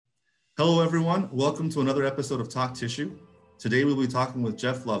Hello, everyone. Welcome to another episode of Talk Tissue. Today, we'll be talking with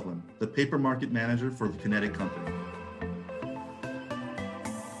Jeff Lovelien, the paper market manager for the Kinetic company.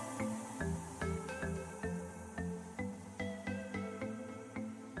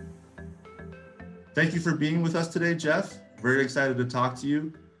 Thank you for being with us today, Jeff. Very excited to talk to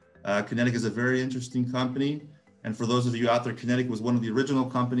you. Kinetic is a very interesting company. And for those of you out there, Kinetic was one of the original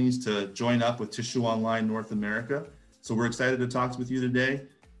companies to join up with Tissue Online North America. So we're excited to talk with you today.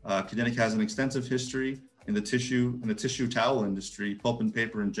 Kinetic has an extensive history in the tissue towel industry, pulp and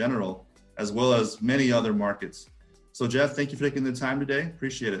paper in general, as well as many other markets. So Jeff, thank you for taking the time today.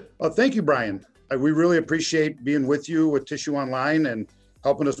 Appreciate it. Well, thank you, Brian. We really appreciate being with you with Tissue Online and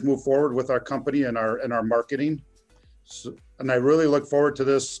helping us move forward with our company and our marketing. And I really look forward to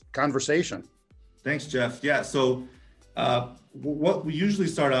this conversation. Thanks, Jeff. Yeah. So what we usually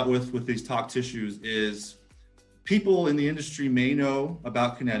start out with these talk tissues is people in the industry may know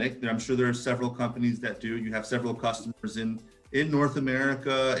about Kinetic. I'm sure there are several companies that do. You have several customers in North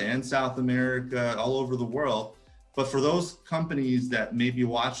America and South America, all over the world. But for those companies that may be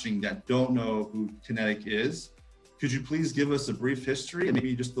watching that don't know who Kinetic is, could you please give us a brief history and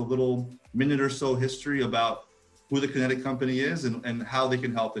maybe just a little minute or so history about who the Kinetic company is and how they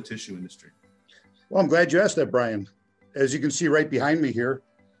can help the tissue industry? Well, I'm glad you asked that, Brian. As you can see right behind me here,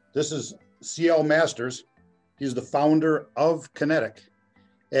 this is C.L. Masters. He's the founder of Kinetic.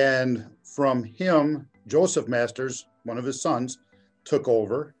 And from him, Joseph Masters, one of his sons, took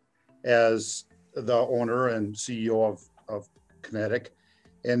over as the owner and CEO of Kinetic.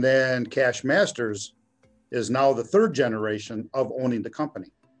 And then Cash Masters is now the third generation of owning the company.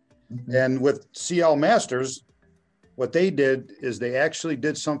 Mm-hmm. And with C.L. Masters, what they did is they actually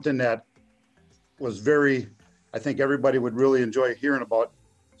did something that was I think everybody would really enjoy hearing about.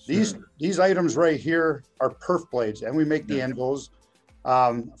 Sure. These items right here are perf blades, and we make the endos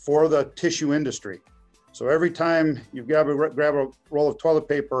for the tissue industry. So every time you grab a roll of toilet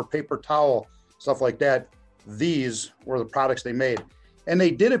paper or paper towel, stuff like that, these were the products they made. And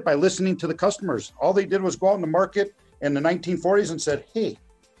they did it by listening to the customers. All they did was go out in the market in the 1940s and said, hey,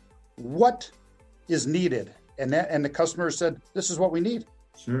 what is needed? And the customers said, this is what we need.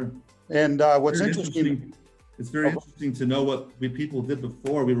 Sure. And what's interesting, it's very interesting to know what people did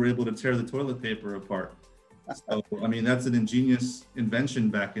before we were able to tear the toilet paper apart. So, I mean, that's an ingenious invention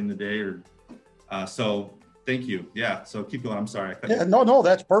back in the day. So thank you. Yeah. So keep going. I'm sorry. No,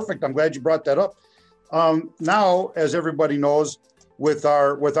 that's perfect. I'm glad you brought that up. Now, as everybody knows, with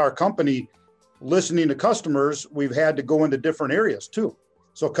our company, listening to customers, we've had to go into different areas too.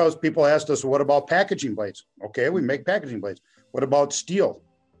 So because people asked us, what about packaging blades? Okay, we make packaging blades. What about steel?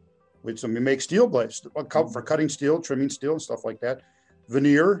 We make steel blades for cutting steel, trimming steel, and stuff like that.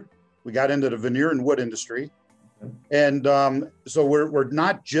 Veneer, we got into the veneer and wood industry. Okay. And so we're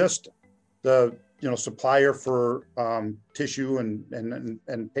not just the supplier for tissue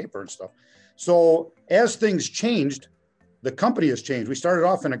and paper and stuff. So as things changed, the company has changed. We started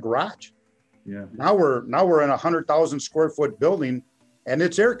off in a garage. Yeah. Now we're in a 100,000 square foot building, and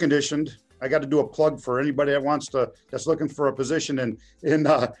it's air conditioned. I got to do a plug for anybody that's looking for a position in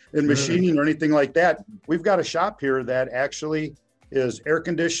machining or anything like that. We've got a shop here that actually is air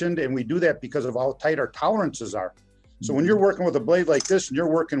conditioned, and we do that because of how tight our tolerances are. So when you're working with a blade like this, and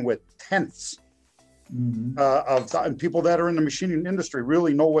you're working with tenths and people that are in the machining industry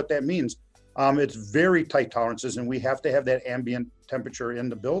really know what that means. It's very tight tolerances, and we have to have that ambient temperature in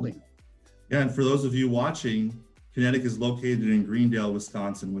the building. Yeah, and for those of you watching, Kinetic is located in Greendale,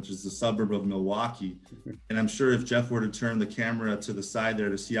 Wisconsin, which is a suburb of Milwaukee. And I'm sure if Jeff were to turn the camera to the side there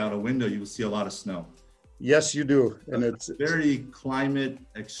to see out a window, you will see a lot of snow. Yes, you do. And it's a very climate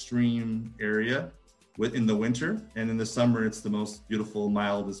extreme area in the winter. And in the summer, it's the most beautiful,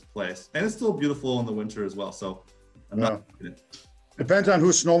 mildest place. And it's still beautiful in the winter as well. So I'm not kidding. Depends on who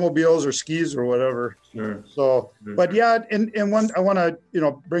snowmobiles or skis or whatever. Sure. So, sure. But yeah, and one, I want to,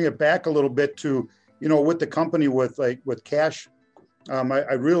 bring it back a little bit to, with the company with Cash,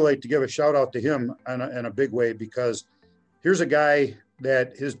 I really like to give a shout out to him in a big way, because here's a guy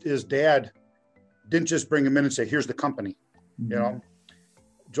that his dad didn't just bring him in and say, here's the company. Mm-hmm.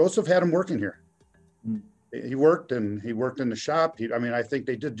 Joseph had him working here. Mm-hmm. He worked in the shop. I think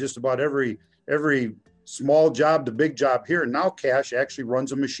they did just about every small job to big job here. And now Cash actually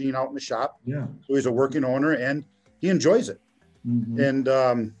runs a machine out in the shop. Yeah. So he's a working owner and he enjoys it. Mm-hmm.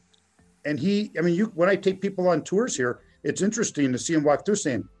 And when I take people on tours here, it's interesting to see him walk through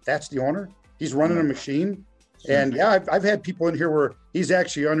saying, that's the owner. He's running a machine. Sure. And yeah, I've had people in here where he's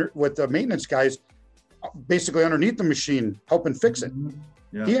actually with the maintenance guys, basically underneath the machine, helping fix it. Mm-hmm.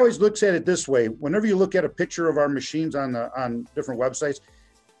 Yeah. He always looks at it this way. Whenever you look at a picture of our machines on different websites,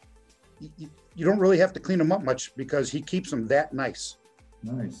 you don't really have to clean them up much because he keeps them that nice.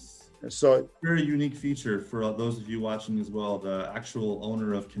 Nice. So very unique feature for those of you watching as well. The actual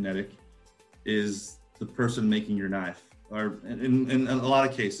owner of Kinetic is the person making your knife, or in a lot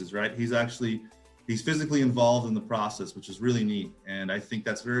of cases, right? He's physically involved in the process, which is really neat. And I think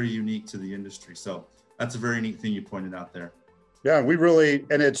that's very unique to the industry. So that's a very neat thing you pointed out there. Yeah,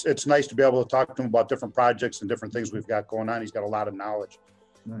 and it's nice to be able to talk to him about different projects and different things we've got going on. He's got a lot of knowledge.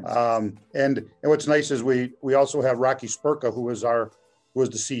 Nice. And what's nice is we also have Rocky Spurka, who was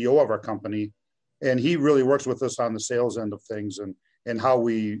the CEO of our company, and he really works with us on the sales end of things and how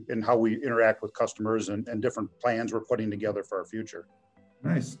we interact with customers and different plans we're putting together for our future.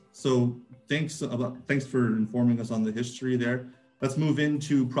 Nice. So thanks for informing us on the history there. Let's move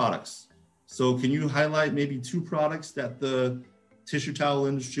into products. So can you highlight maybe 2 products that the tissue towel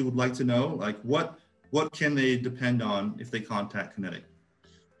industry would like to know? Like what can they depend on if they contact Kinetic?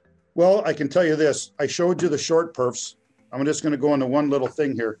 Well, I can tell you this. I showed you the short perfs. I'm just going to go into one little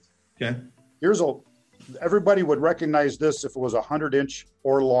thing here. Okay. Everybody would recognize this if it was 100-inch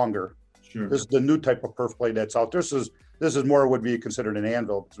or longer. Sure. This is the new type of perf blade that's out. This is more would be considered an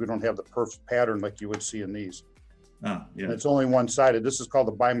anvil because we don't have the perf pattern like you would see in these. Yeah. And it's only one-sided. This is called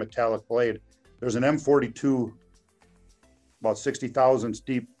the bimetallic blade. There's an M42, about 60 thousandths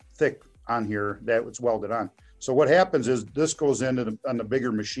deep, thick on here that it's welded on. So what happens is this goes into on the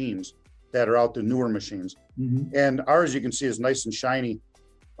bigger machines that are out, the newer machines. Mm-hmm. And ours, you can see, is nice and shiny.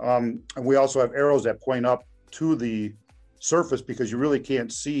 And we also have arrows that point up to the surface because you really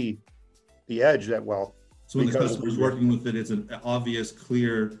can't see the edge that well. So when the customer's working with it, it's an obvious,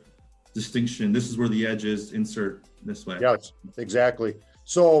 clear distinction. This is where the edge is, insert this way. Yes, exactly.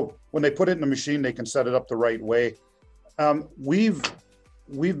 So when they put it in the machine, they can set it up the right way. We've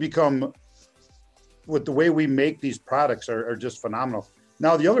become, with the way we make these products are just phenomenal.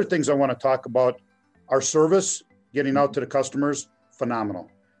 Now, the other things I want to talk about, our service, getting out to the customers, phenomenal.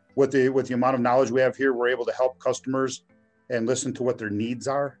 With the amount of knowledge we have here, we're able to help customers and listen to what their needs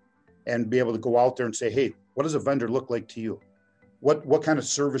are and be able to go out there and say, hey, what does a vendor look like to you? What kind of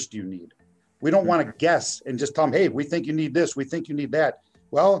service do you need? We don't want to guess and just tell them, hey, we think you need this, we think you need that.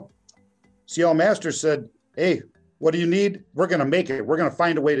 Well, CL Masters said, hey, what do you need? We're going to make it. We're going to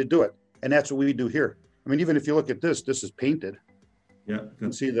find a way to do it. And that's what we do here. I mean, even if you look at this is painted. Yeah. You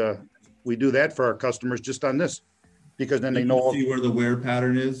can see we do that for our customers just on this, because then they know. See where the wear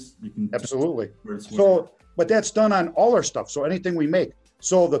pattern is. You can absolutely. But that's done on all our stuff. So anything we make.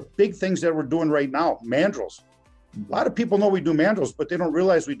 So the big things that we're doing right now, mandrels. A lot of people know we do mandrels, but they don't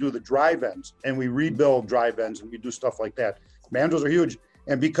realize we do the drive ends and we rebuild drive ends and we do stuff like that. Mandrels are huge.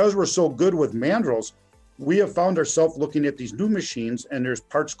 And because we're so good with mandrels, we have found ourselves looking at these new machines, and there's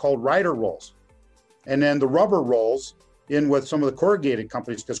parts called rider rolls. And then the rubber rolls in with some of the corrugated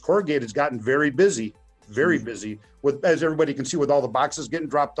companies, because corrugated's gotten very busy with, as everybody can see, with all the boxes getting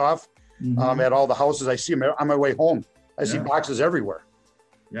dropped off at all the houses. I see them on my way home. I see boxes everywhere.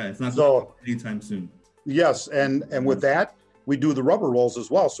 Yeah, it's not so anytime soon. Yes, and with that, we do the rubber rolls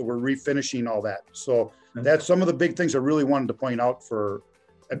as well. So we're refinishing all that. So that's some of the big things I really wanted to point out for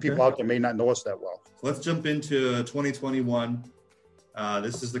people out there may not know us that well. So let's jump into 2021.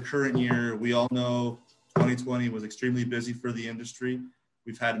 This is the current year. We all know 2020 was extremely busy for the industry.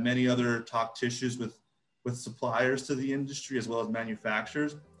 We've had many other talk tissues with suppliers to the industry as well as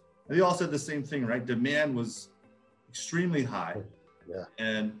manufacturers. And they all said the same thing, right? Demand was extremely high. Yeah.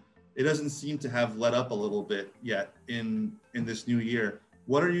 And it doesn't seem to have let up a little bit yet in this new year.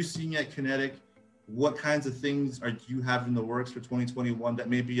 What are you seeing at Kinetic? What kinds of things do you have in the works for 2021 that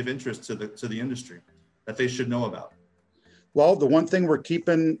may be of interest to the industry that they should know about? Well, the one thing we're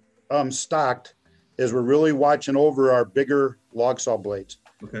keeping stocked is we're really watching over our bigger log saw blades.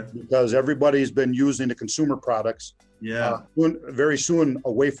 Okay. Because everybody's been using the consumer products. Yeah. Very soon,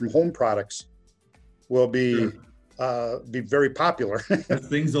 away from home products will be very popular. As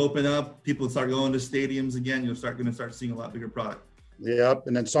things open up, people start going to stadiums again. You're going to start seeing a lot bigger product. Yep.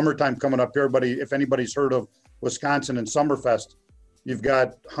 And then summertime coming up. If anybody's heard of Wisconsin and Summerfest, you've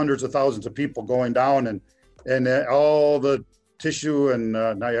got hundreds of thousands of people going down and all the tissue. And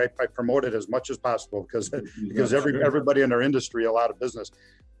I promote it as much as possible because everybody in our industry, a lot of business.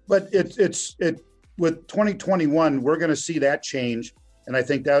 But with 2021, we're going to see that change. And I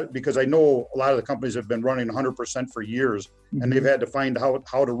think that because I know a lot of the companies have been running 100% for years, and they've had to find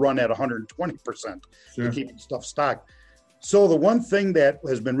how to run at 120% to keep stuff stocked. So the one thing that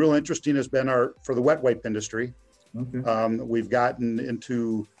has been real interesting has been for the wet wipe industry. Okay. We've gotten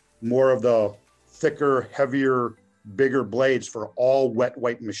into more of the thicker, heavier, bigger blades for all wet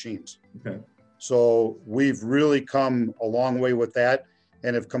wipe machines. Okay. So we've really come a long way with that.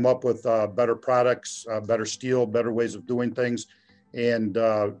 and have come up with better products, better steel, better ways of doing things, and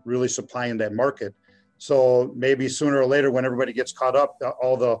really supplying that market. So maybe sooner or later, when everybody gets caught up,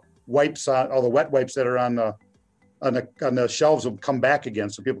 all the wet wipes that are on the shelves will come back again,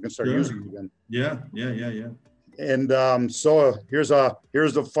 so people can start using it again. Yeah. And so here's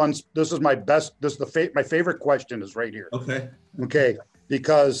the fun. This is my best. My favorite question is right here. Okay,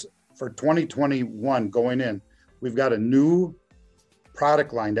 because for 2021 going in, we've got a new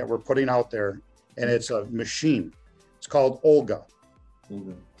product line that we're putting out there, and it's a machine. It's called Olga.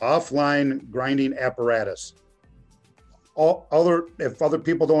 Offline grinding apparatus. If other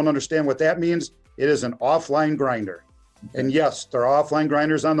people don't understand what that means, it is an offline grinder. And yes, there are offline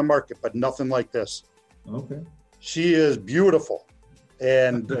grinders on the market, but nothing like this. Okay. She is beautiful.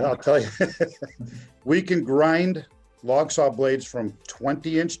 And I'll tell you, we can grind log saw blades from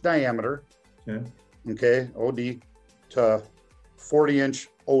 20-inch diameter, okay, OD, to 40-inch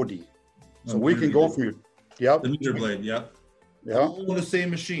OD. So we can go from the meter blade, yeah. All in the same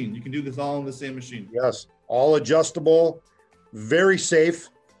machine. You can do this all in the same machine. Yes, all adjustable, very safe.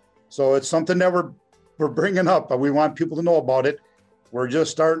 So it's something that we're bringing up, but we want people to know about it. We're just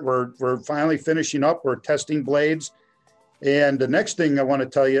starting. We're finally finishing up. We're testing blades, and the next thing I want to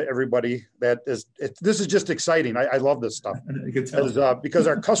tell you, everybody, this is just exciting. I love this stuff because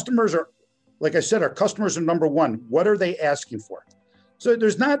our customers are, like I said, our customers are number one. What are they asking for? So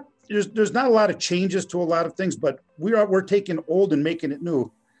there's not a lot of changes to a lot of things, but we're taking old and making it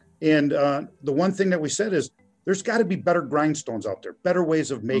new. And the one thing that we said is there's got to be better grindstones out there, better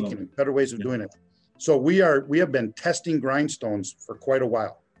ways of making it, better ways of doing it. So we have been testing grindstones for quite a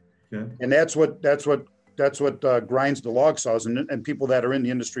while, and that's what grinds the log saws. And people that are in the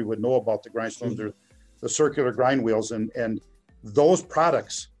industry would know about the grindstones. They're the circular grind wheels, and those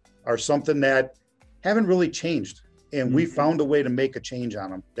products are something that haven't really changed. And we found a way to make a change on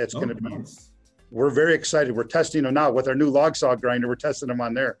them. That's going to be. Nice. We're very excited. We're testing them now with our new log saw grinder. We're testing them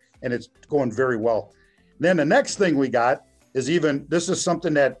on there, and it's going very well. Then the next thing we got is this is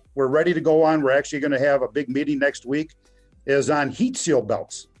something that we're ready to go on. We're actually going to have a big meeting next week, is on heat seal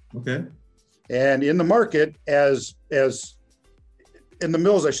belts. Okay. And in the market, as in the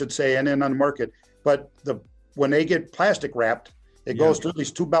mills, I should say, and then on the market, but when they get plastic wrapped, it goes through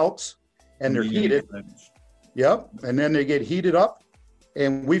these two belts, and they're heated. Yep. And then they get heated up.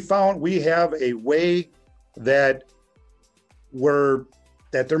 And we found we have a way that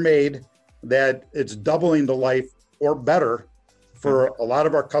they're made that it's doubling the life or better for a lot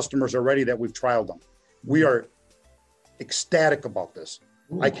of our customers already that we've trialed them. We are ecstatic about this.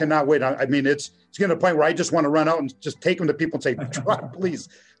 Ooh. I cannot wait. I mean, it's getting to a point where I just want to run out and just take them to people and say, try, please.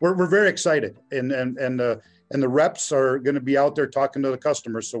 We're very excited. And the reps are going to be out there talking to the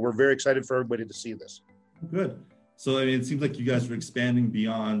customers. So we're very excited for everybody to see this. Good. So, I mean, it seems like you guys are expanding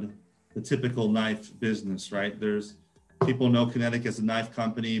beyond the typical knife business, right? People know Kinetic as a knife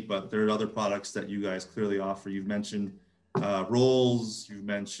company, but there are other products that you guys clearly offer. You've mentioned rolls, you've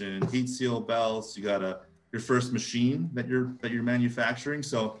mentioned heat seal belts, you got your first machine that you're manufacturing.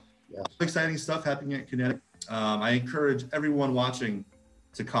 So exciting stuff happening at Kinetic. I encourage everyone watching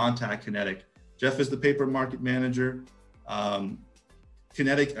to contact Kinetic. Jeff is the paper market manager.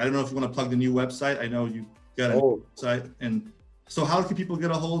 Kinetic, I don't know if you want to plug the new website. I know you got a website. And so how can people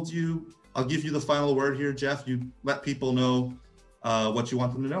get a hold of you? I'll give you the final word here, Jeff. You let people know what you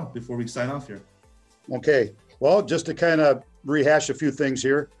want them to know before we sign off here. Okay. Well, just to kind of rehash a few things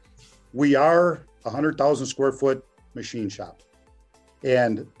here. We are a 100,000 square foot machine shop.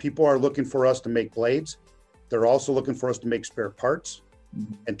 And people are looking for us to make blades. They're also looking for us to make spare parts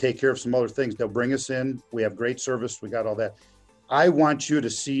and take care of some other things. They'll bring us in. We have great service. We got all that. I want you to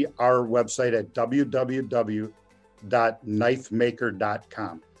see our website at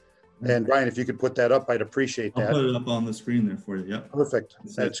www.knifemaker.com. And Brian, if you could put that up, I'd appreciate that. I'll put it up on the screen there for you. Yep. Perfect.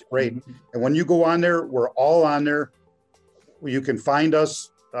 That's great. And when you go on there, we're all on there. You can find us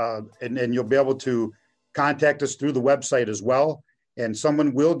and you'll be able to contact us through the website as well. And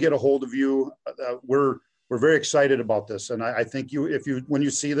someone will get a hold of you. We're very excited about this. And I think when you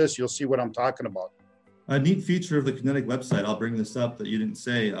see this, you'll see what I'm talking about. A neat feature of the Kinetic website, I'll bring this up that you didn't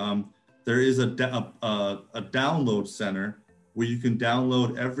say, there is a download center where you can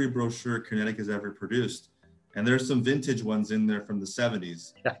download every brochure Kinetic has ever produced. And there's some vintage ones in there from the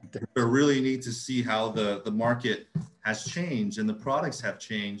 70s. They're really neat to see how the market has changed and the products have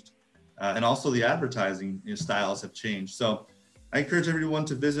changed. And also the advertising styles have changed. So I encourage everyone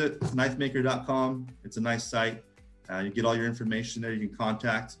to visit knifemaker.com. It's a nice site. You get all your information there. You can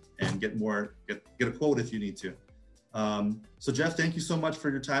contact and get a quote if you need to. So Jeff, thank you so much for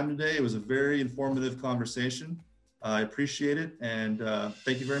your time today. It was a very informative conversation. I appreciate it, and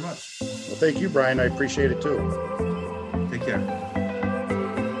thank you very much. Well, thank you, Brian. I appreciate it too. Take care.